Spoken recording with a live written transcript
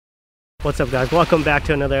What's up guys, welcome back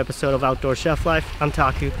to another episode of Outdoor Chef Life. I'm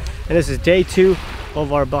Taku and this is day 2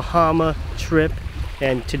 of our Bahama trip.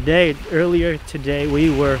 And earlier today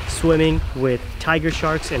we were swimming with tiger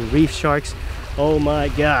sharks and reef sharks. Oh my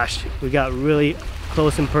gosh, we got really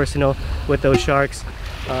close and personal with those sharks.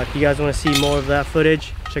 If you guys want to see more of that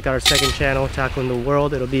footage, check out our second channel, Tackling the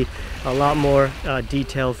World. It'll be a lot more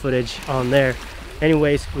detailed footage on there.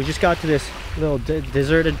 Anyways, we just got to this little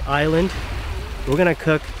deserted island. We're gonna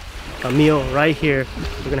cook a meal right here.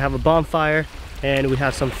 We're gonna have a bonfire and we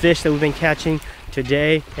have some fish that we've been catching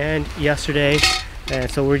today and yesterday, and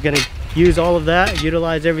so we're gonna use all of that,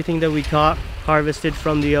 utilize everything that we caught, harvested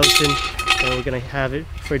from the ocean, and we're gonna have it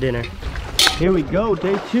for dinner. Here we go,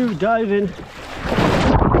 day 2 diving.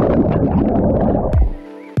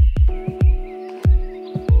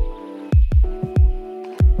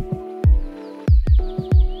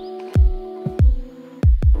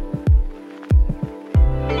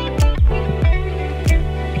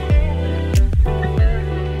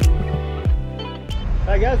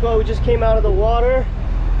 Well, we just came out of the water.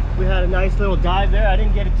 We had a nice little dive there. I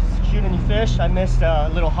didn't get to shoot any fish. I missed a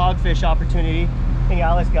little hogfish opportunity. I think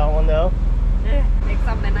Alex got one though. Make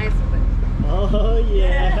something nice with it. Oh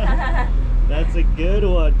yeah. That's a good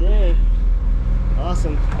one. Dang.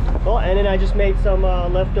 Awesome. Oh, and then I just made some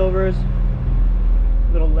leftovers.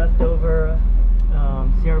 Little leftover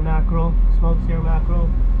Sierra mackerel, smoked Sierra mackerel,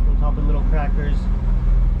 on top of little crackers,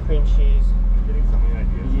 cream cheese. Getting so many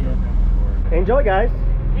ideas. Yeah. Enjoy, guys.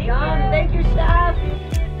 Thank you, staff.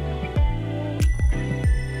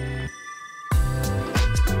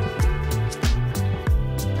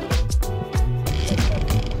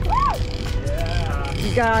 Yeah.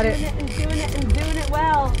 You got it. Doing it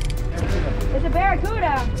well. It's a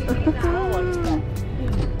barracuda.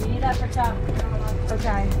 We need that for tough.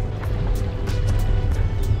 Okay.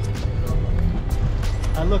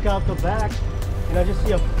 I look out the back and I just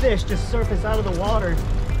see a fish just surface out of the water.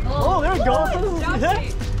 Oh, there it goes.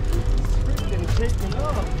 Freaking taking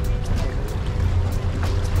off.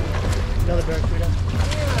 Another barracuda.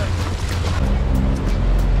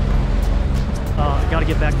 I gotta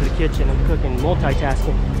get back to the kitchen. I'm cooking,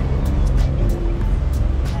 multitasking.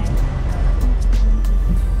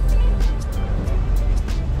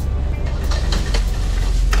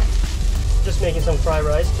 Just making some fried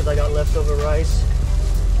rice because I got leftover rice.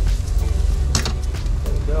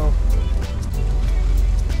 There we go.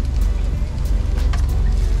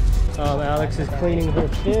 Alex is cleaning her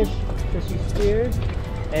fish that she speared,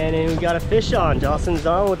 and then we got a fish on. Jocelyn's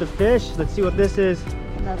on with the fish. Let's see what this is.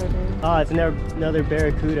 Another dude. It's another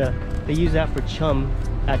barracuda. They use that for chum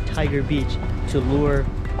at Tiger Beach to lure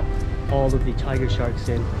all of the tiger sharks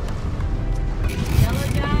in. Yellow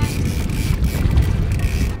jack.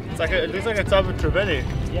 It looks like a type of trevally.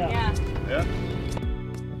 Yeah. Yeah.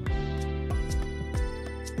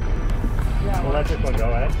 We'll let this one go,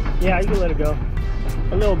 right? Yeah, you can let it go.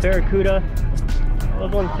 A little barracuda.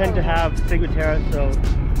 Those ones tend to have ciguatera, so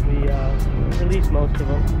we release most of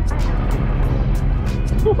them.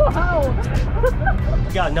 Wow!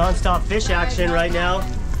 We got non-stop fish action right now.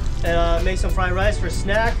 And make some fried rice for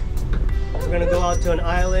snack. We're gonna go out to an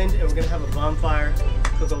island and we're gonna have a bonfire,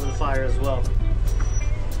 cook over the fire as well.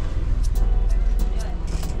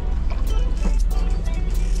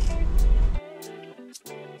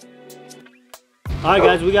 Alright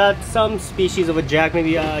guys, we got some species of a jack,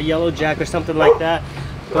 maybe a yellow jack or something like that.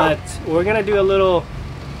 But we're gonna do a little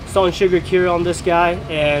salt and sugar cure on this guy,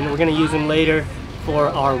 and we're gonna use him later for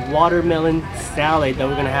our watermelon salad that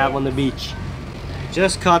we're gonna have on the beach.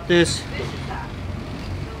 Just caught this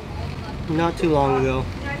not too long ago.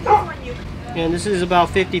 And this is about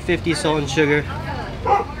 50-50 salt and sugar.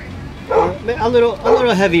 A little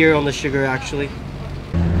heavier on the sugar actually.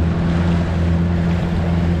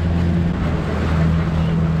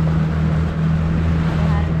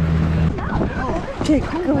 Okay,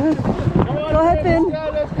 go ahead. Go ahead, Finn.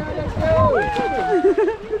 Let's go.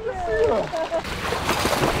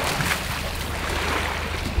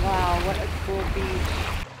 Wow, what a cool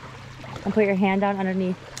beach. And put your hand down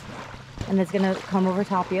underneath. And it's gonna come over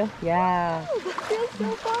top of you. Yeah. Oh, that feels so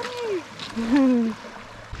funny.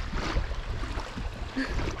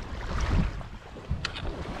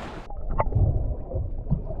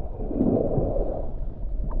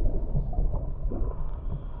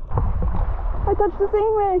 I touched the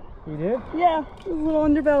stingray. You did? Yeah, it was a little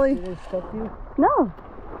underbelly. Did it stuff you? No.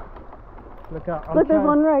 Look out. Look, there's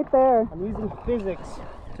one right there. I'm using physics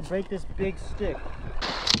to break this big stick.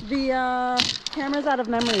 The camera's out of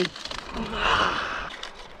memory.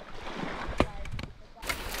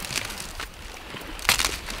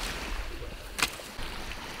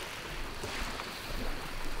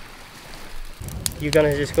 You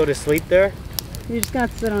gonna just go to sleep there? You just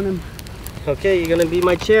gotta sit on him. Okay, you're gonna be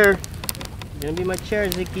my chair. You're gonna be my chair,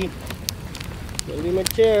 Ziki. You're gonna be my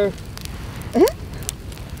chair.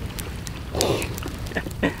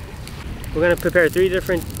 We're gonna prepare 3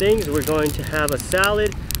 different things. We're going to have a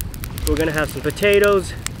salad. We're gonna have some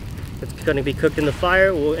potatoes. It's gonna be cooked in the fire,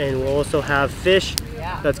 and we'll also have fish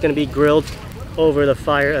that's gonna be grilled over the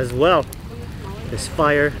fire as well. This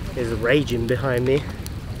fire is raging behind me.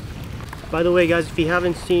 By the way, guys, if you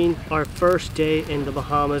haven't seen our first day in the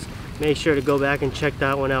Bahamas, make sure to go back and check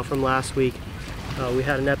that one out from last week. We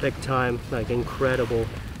had an epic time, like incredible.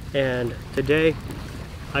 And today,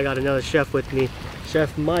 I got another chef with me.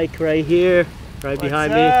 Chef Mike right here, right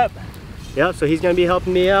behind me. Yep, so he's gonna be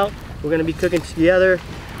helping me out. We're gonna be cooking together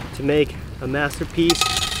to make a masterpiece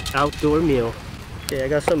outdoor meal. Okay, I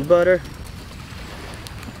got some butter,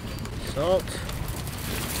 salt,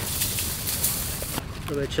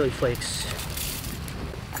 a little bit of chili flakes.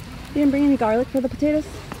 You didn't bring any garlic for the potatoes?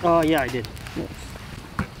 Oh yeah, I did.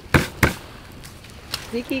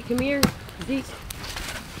 Zeke, come here. Zeke.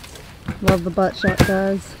 Love the butt shot,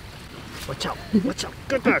 guys. Watch out, watch out.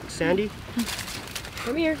 Good back, Sandy.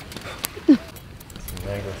 Come here. Some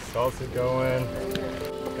mango salsa going.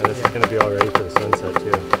 And this is gonna be all ready for the sunset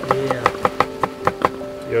too.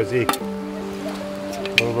 Yeah. Yo, Zeke.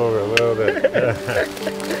 Move over a little bit.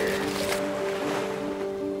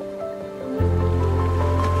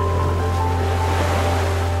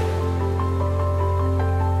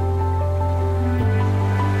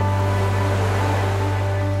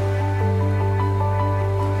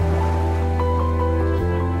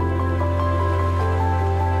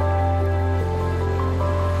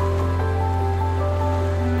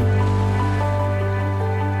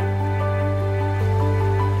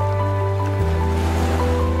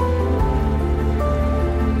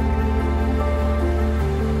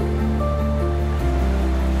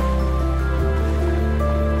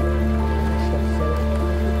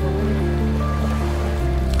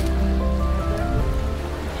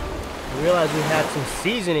 Realized we had some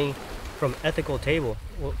seasoning from Ethical Table.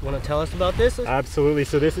 Want to tell us about this? Absolutely.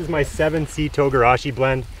 So this is my 7C Togarashi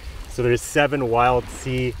blend. So there's 7 wild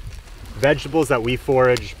sea vegetables that we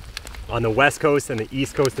forage on the west coast and the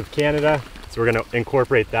east coast of Canada. So we're going to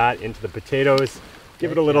incorporate that into the potatoes.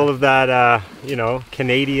 Give it a little of that, you know,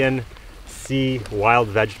 Canadian sea wild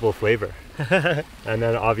vegetable flavor. And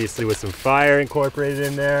then obviously with some fire incorporated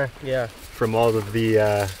in there. Yeah. From all of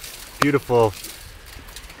the beautiful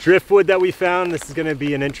driftwood that we found. This is going to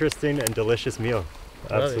be an interesting and delicious meal.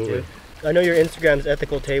 Absolutely. Love it, dude. I know your Instagram's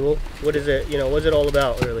Ethical Table. What is it? You know, what's it all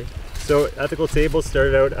about, really? So Ethical Table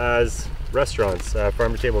started out as restaurants,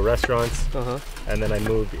 farm to table restaurants, and then I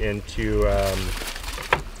moved into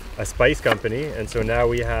a spice company, and so now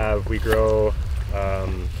we grow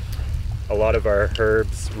a lot of our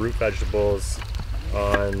herbs, root vegetables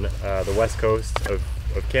on the west coast of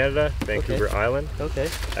Canada, Vancouver Island. Okay.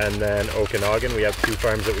 And then Okanagan, we have 2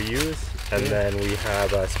 farms that we use. And then we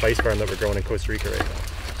have a spice farm that we're growing in Costa Rica right now.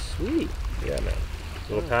 Sweet. Yeah, man.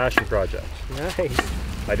 Little passion project. Nice.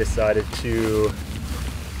 I decided to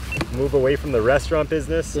move away from the restaurant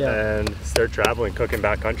business and start traveling, cooking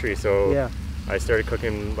backcountry. So I started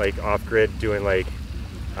cooking like off-grid, doing like,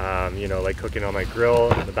 you know, like cooking on my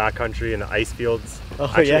grill in the backcountry in the ice fields.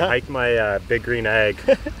 Actually hiked my Big Green Egg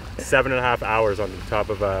 7.5 hours on the top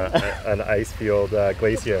of an ice field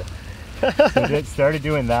glacier. So just started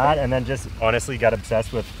doing that, and then just honestly got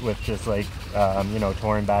obsessed with just like you know,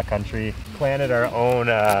 touring backcountry. Planted our own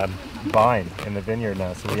vine in the vineyard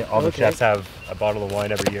now, so all the chefs have a bottle of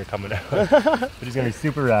wine every year coming out, which is gonna be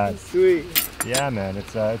super rad. Sweet. Yeah, man,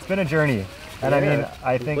 it's been a journey. And I mean,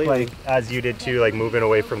 I think like, as you did too, like moving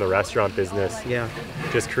away from the restaurant business,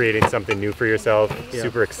 just creating something new for yourself,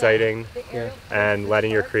 super exciting, and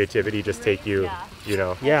letting your creativity just take you, you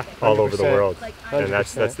know, all over the world. 100%. And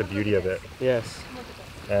that's the beauty of it. Yes.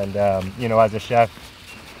 And you know, as a chef,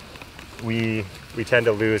 we tend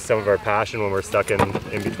to lose some of our passion when we're stuck in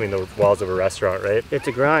between the walls of a restaurant, right? It's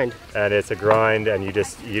a grind. And it's a grind, and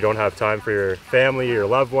you don't have time for your family, your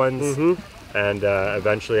loved ones. And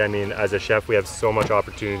eventually, I mean, as a chef, we have so much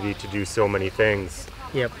opportunity to do so many things.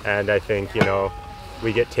 And I think, you know,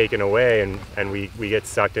 we get taken away and we get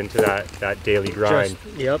sucked into that daily grind.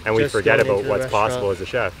 And we forget about what's possible as a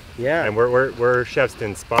chef. And we're chefs to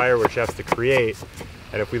inspire, we're chefs to create.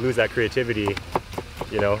 And if we lose that creativity,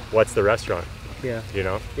 you know, what's the restaurant? You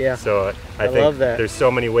know? So I think love that. There's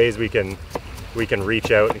so many ways we can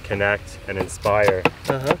reach out and connect and inspire,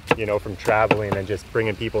 you know, from traveling and just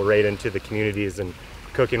bringing people right into the communities and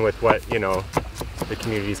cooking with what, you know, the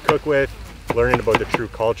communities cook with, learning about the true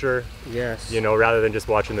culture. Yes. You know, rather than just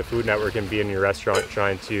watching the Food Network and being in your restaurant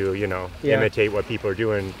trying to, you know, imitate what people are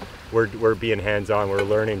doing. We're being hands-on. We're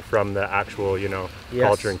learning from the actual, you know,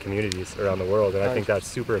 culture and communities around the world, and I think that's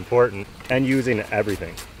super important. And using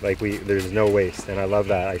everything, like there's no waste, and I love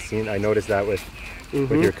that. I noticed that with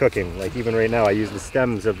your cooking. Like even right now, I use the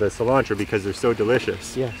stems of the cilantro because they're so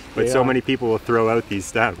delicious. Yes. But so many people will throw out these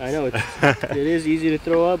stems. I know it is easy to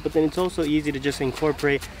throw out, but then it's also easy to just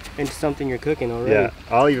incorporate into something you're cooking already. Yeah,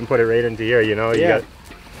 I'll even put it right into here. You know, you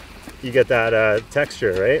get that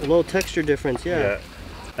texture, right? A little texture difference, yeah.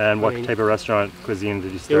 And what type of restaurant cuisine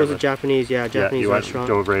did you start with? It was a Japanese, Japanese restaurant.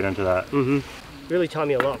 Dove right into that. Really taught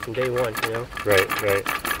me a lot from day one, you know? Right.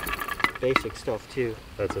 Basic stuff too.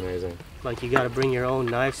 That's amazing. Like you got to bring your own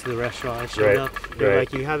knives to the restaurant. I showed up. They're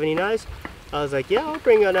like, "You have any knives?" I was like, "Yeah, I'll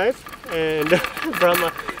bring a knife." And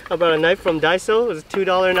I brought a knife from Daiso. It was a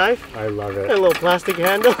 $2 knife. I love it. And a little plastic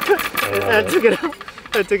handle. I took it out.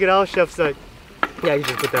 I took it out. Chef's like, "Yeah, you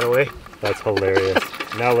just put that away." That's hilarious.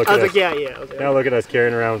 Now look at us. I was like, Now look at us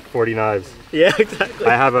carrying around 40 knives. Yeah, exactly.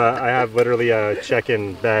 I have literally a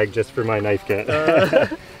check-in bag just for my knife kit.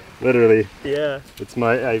 Literally. Yeah.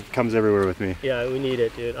 It comes everywhere with me. Yeah, we need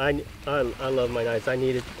it, dude. I love my knives. I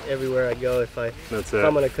need it everywhere I go. If I'm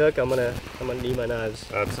gonna cook, I'm gonna need my knives.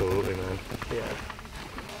 Absolutely, man. Yeah.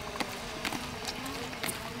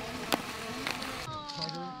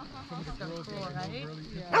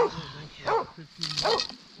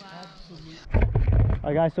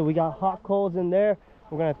 Alright guys, so we got hot coals in there.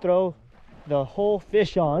 We're gonna throw the whole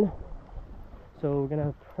fish on. So we're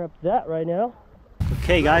gonna prep that right now.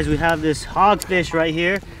 Okay guys, we have this hogfish right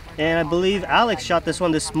here, and I believe Alex shot this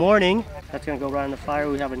one this morning. That's gonna go right in the fire.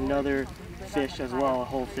 We have another fish as well, a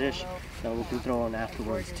whole fish that we can throw on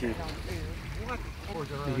afterwards too.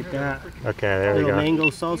 Look at that. Okay, there we go. Mango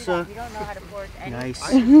salsa. Nice.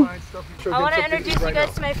 I want to introduce you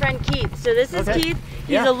guys to my friend Keith. So this is Keith.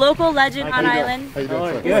 He's a local legend on island. How you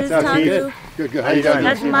doing? This is Taku. Good. How you doing?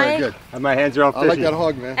 That's Mike. My hands are all fishy. I like that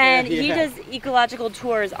hog, man. And he does ecological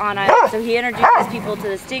tours on island. So he introduces people to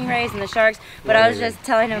the stingrays and the sharks. But I was just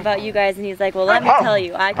telling him about you guys, and he's like, well, let me tell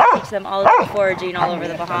you, I can teach them all about foraging all over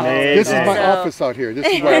the Bahamas. This is my office out here. This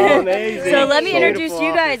is my office. So let me introduce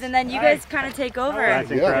you guys, and then you guys kind of take over.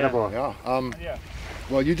 That's incredible. Yeah.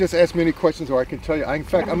 Well, you just asked me any questions, or I can tell you. In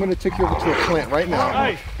fact, I'm going to take you over to a plant right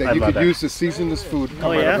now that you could use to season this food.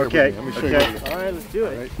 Oh yeah. Okay. Let me show you. All right, let's do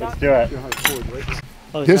it. Right.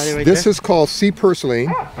 Let's do it. This is called sea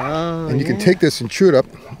purslane, and you can take this and chew it up.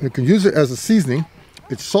 You can use it as a seasoning.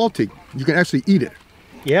 It's salty. You can actually eat it.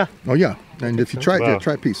 Yeah. Oh yeah. And if you try it,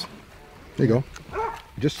 try a piece. There you go.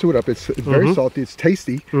 Just chew it up. It's very salty. It's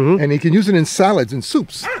tasty, and you can use it in salads and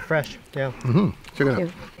soups. Fresh. Yeah. Check it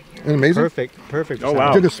out. Isn't it amazing? Perfect. Oh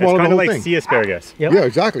wow. It's kind of like sea asparagus. Yep. Yeah,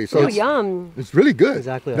 exactly. So yum. It's really good.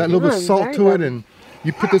 Exactly. That little bit of salt to it, and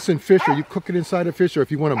you put this in fish, or you cook it inside a fish, or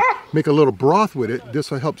if you want to make a little broth with it,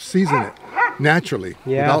 this will help season it naturally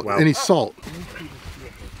without any salt.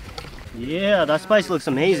 Yeah, that spice looks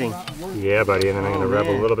amazing. Yeah, buddy. And then I'm gonna rub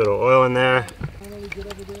a little bit of oil in there.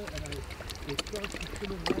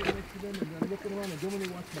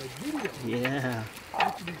 Yeah.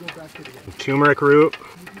 Turmeric root,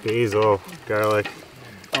 basil, garlic,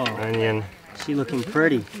 onion. She looking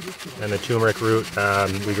pretty. And the turmeric root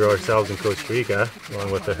we grow ourselves in Costa Rica,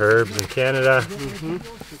 along with the herbs in Canada.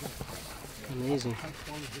 Amazing.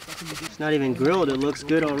 It's not even grilled. It looks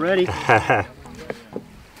good already.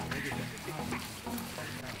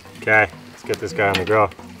 Okay, let's get this guy on the grill.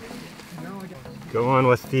 Go on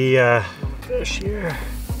with the fish here.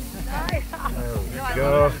 There we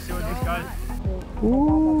go.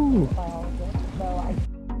 Ooh.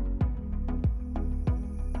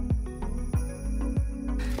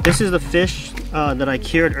 This is the fish that I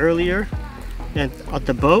cured earlier at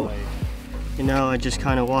the boat. And now I just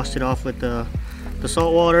kind of washed it off with the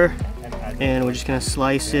salt water, and we're just gonna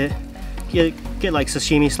slice it. Get like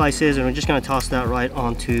sashimi slices, and we're just gonna toss that right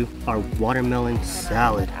onto our watermelon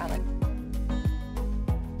salad.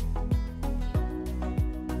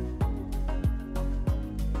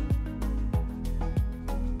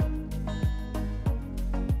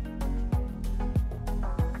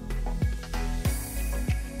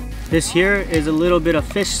 This here is a little bit of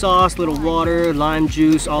fish sauce, little water, lime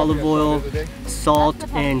juice, olive oil, salt,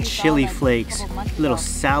 and chili flakes. A little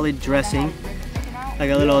salad dressing,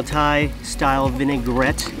 like a little Thai style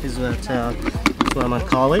vinaigrette is what I'm gonna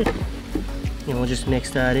call it. And we'll just mix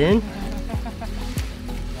that in.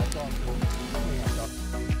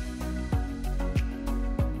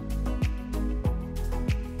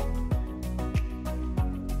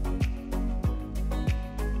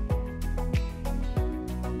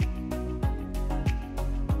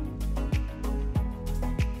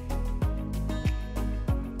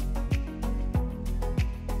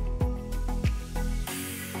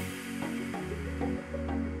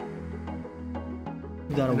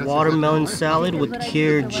 We got a watermelon salad with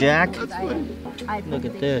cured jack. Look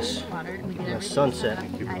at this. The sunset.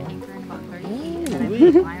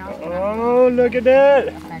 Ooh, oh, look at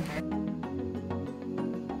that.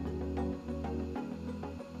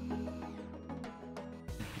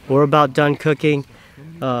 We're about done cooking.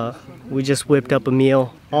 We just whipped up a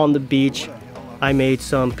meal on the beach. I made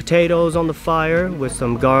some potatoes on the fire with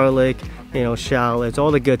some garlic, you know, shallots,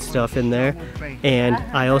 all the good stuff in there. And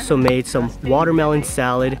I also made some watermelon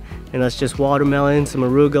salad, and that's just watermelon, some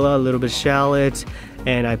arugula, a little bit of shallots,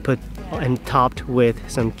 and I put and topped with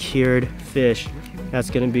some cured fish. That's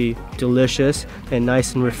gonna be delicious and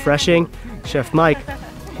nice and refreshing. Chef Mike,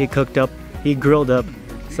 he grilled up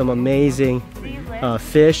some amazing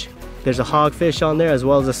fish. There's a hogfish on there as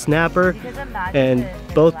well as a snapper, and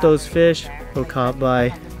both those fish were caught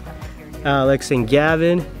by Alex and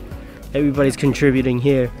Gavin. Everybody's contributing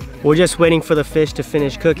here. We're just waiting for the fish to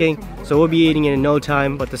finish cooking, so we'll be eating it in no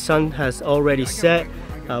time, but the sun has already set.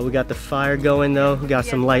 We got the fire going though. We got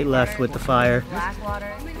some light left with the fire.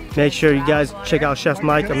 Make sure you guys check out Chef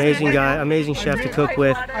Mike, amazing guy, amazing chef to cook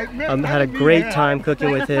with. Had a great time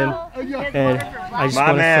cooking with him, and I just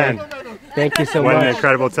want to say thank you so much. What an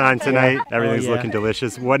incredible time tonight. Everything's looking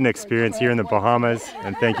delicious. What an experience here in the Bahamas,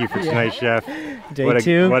 and thank you for tonight, Chef. Day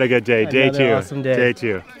two. What a good day. Day two. Awesome day. Day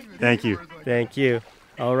two. Thank you. Thank you.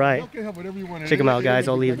 All right. Check him out, guys.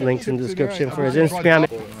 I'll leave links in the description for his Instagram.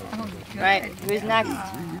 Right, who's next?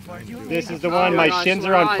 This is the one. My shins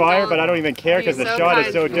are on fire, but I don't even care because the shot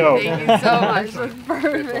is so dope. Thank you so much. That's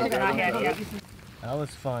perfect. That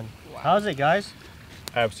was fun. How's it, guys?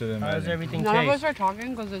 Absolutely amazing. How's everything None of us taste? are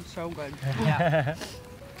talking because it's so good.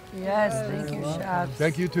 Yes, thank you, chef.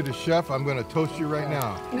 Thank you to the chef. I'm gonna toast you right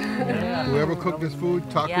now. Whoever cooked this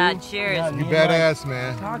food, Taku. Yeah, cheers. You badass,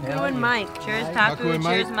 man. Taku and Mike. Cheers, Taku Taku. and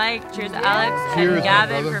Mike. Cheers, Mike. Cheers, Alex. Cheers, and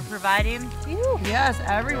Gavin brother. for providing. Yes,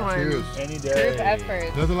 everyone. Cheers. Any Group day.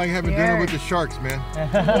 effort. Nothing like having dinner with the sharks, man.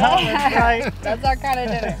 That's our kind of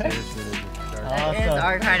dinner. That is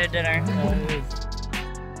our kind of dinner.